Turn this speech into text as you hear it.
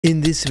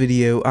In this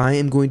video, I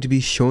am going to be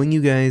showing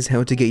you guys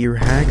how to get your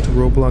hacked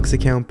Roblox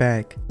account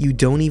back. You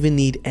don't even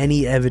need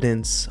any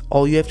evidence.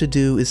 All you have to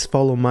do is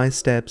follow my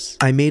steps.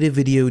 I made a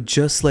video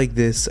just like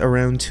this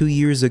around 2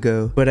 years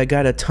ago, but I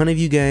got a ton of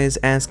you guys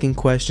asking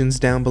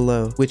questions down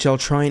below, which I'll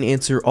try and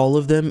answer all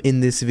of them in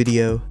this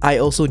video. I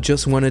also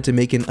just wanted to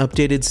make an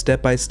updated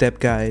step-by-step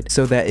guide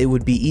so that it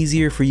would be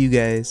easier for you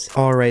guys.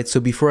 Alright, so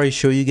before I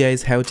show you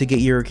guys how to get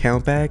your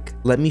account back,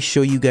 let me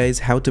show you guys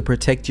how to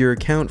protect your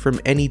account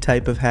from any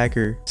type of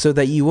hacker, so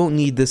that you won't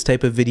need this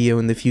type of video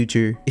in the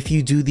future. If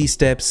you do these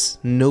steps,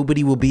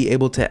 nobody will be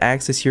able to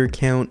access your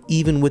account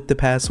even with the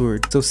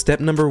password. So step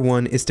number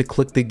 1 is to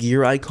click the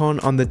gear icon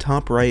on the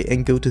top right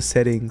and go to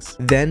settings.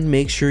 Then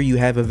make sure you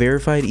have a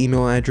verified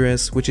email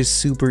address, which is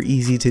super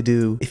easy to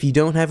do. If you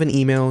don't have an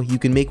email, you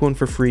can make one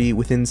for free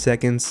within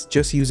seconds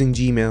just using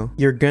Gmail.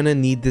 You're gonna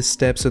need this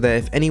step so that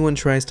if anyone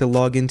tries to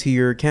log into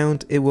your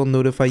account, it will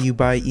notify you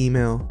by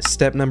email.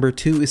 Step number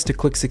 2 is to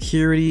click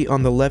security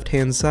on the left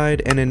hand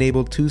side and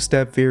enable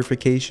two-step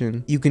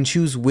verification. You can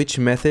choose which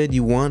method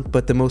you want,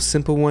 but the most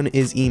simple one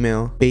is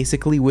email.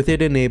 Basically, with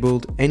it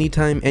enabled,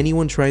 anytime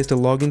anyone tries to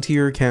log into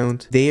your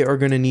account, they are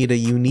going to need a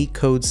unique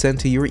code sent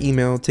to your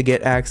email to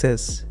get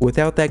access.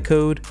 Without that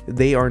code,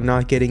 they are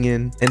not getting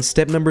in. And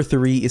step number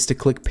 3 is to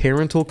click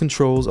parental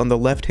controls on the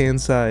left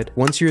hand side.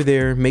 Once you're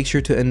there, make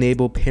sure to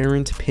enable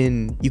parent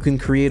PIN. You can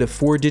create a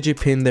 4-digit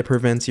PIN that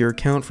prevents your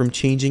account from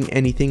changing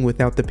anything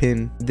without the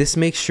PIN. This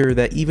makes sure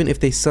that even if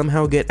they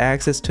somehow get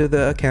access to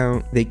the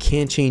account, they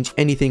can't change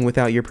anything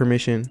without your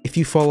permission. If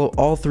you follow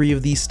all 3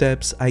 of these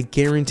steps, I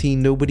guarantee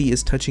nobody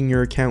is touching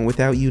your account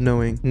without you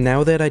knowing.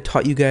 Now that I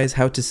taught you guys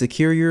how to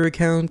secure your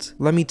account,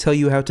 let me tell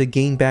you how to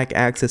gain back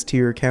access to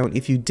your account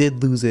if you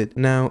did lose it.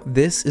 Now,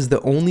 this is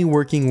the only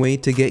working way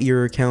to get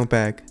your account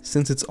back,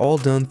 since it's all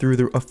done through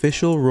the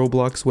official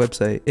Roblox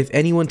website. If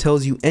anyone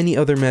tells you any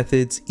other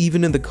methods,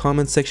 even in the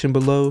comments section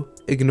below,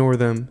 ignore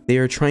them. They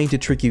are trying to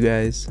trick you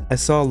guys. I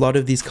saw a lot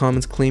of these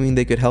comments claiming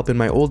they could help in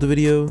my old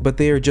video, but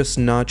they are just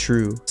not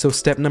true. So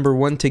step number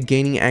 1 to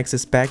gaining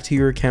access back to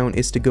your account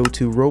is to go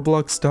to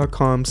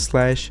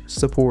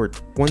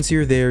roblox.com/support. Once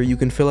you're there, you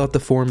can fill out the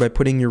form by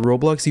putting your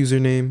Roblox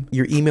username,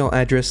 your email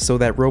address so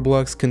that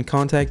Roblox can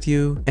contact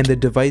you, and the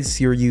device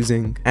you're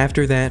using.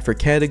 After that, for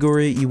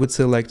category, you would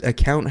select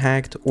account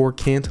hacked or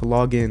can't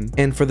log in.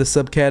 And for the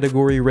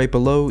subcategory right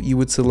below, you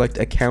would select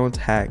account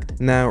hacked.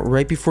 Now,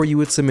 right before you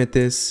would submit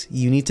this,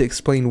 you need to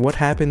explain what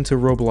happened to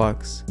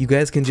Roblox. You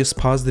guys can just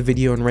pause the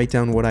video and write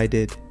down what I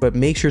did, but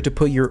make sure to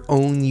put your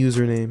own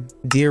username.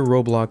 Dear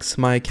Roblox,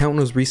 my account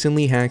was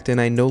recently hacked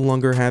and I no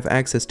longer have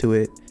access to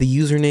it. The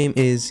username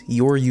is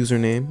your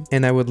username,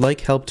 and I would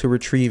like help to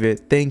retrieve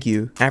it. Thank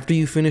you. After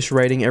you finish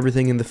writing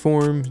everything in the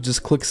form,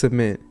 just click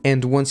submit.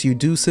 And once you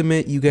do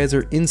submit, you guys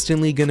are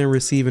instantly gonna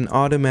receive an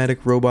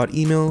automatic robot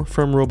email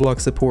from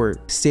Roblox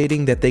support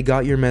stating that they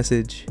got your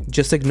message.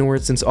 Just ignore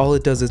it since all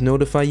it does is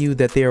notify you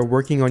that they are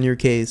working on your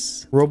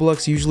case.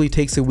 Roblox usually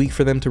takes a week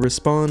for them to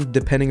respond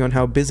depending on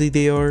how busy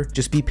they are.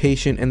 Just be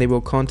patient and they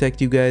will contact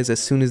you guys as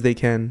soon as they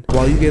can.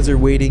 While you guys are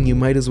waiting, you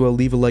might as well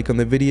leave a like on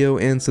the video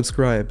and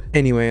subscribe.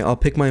 Anyway, I'll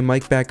pick my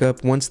mic back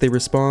up once they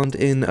respond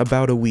in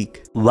about a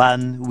week.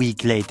 1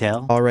 week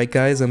later. Alright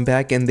guys, I'm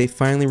back and they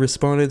finally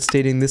responded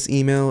stating this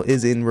email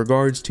is in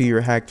regards to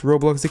your hacked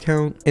Roblox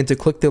account and to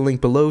click the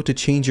link below to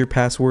change your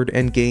password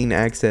and gain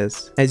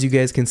access. As you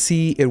guys can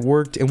see, it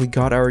worked and we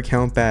got our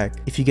account back.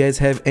 If you guys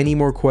have any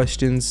more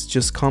questions,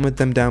 just comment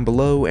them down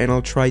below and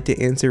I'll try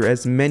to answer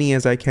as many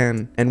as I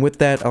can. And with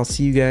that, I'll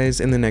see you guys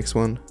in the next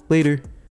one. Later.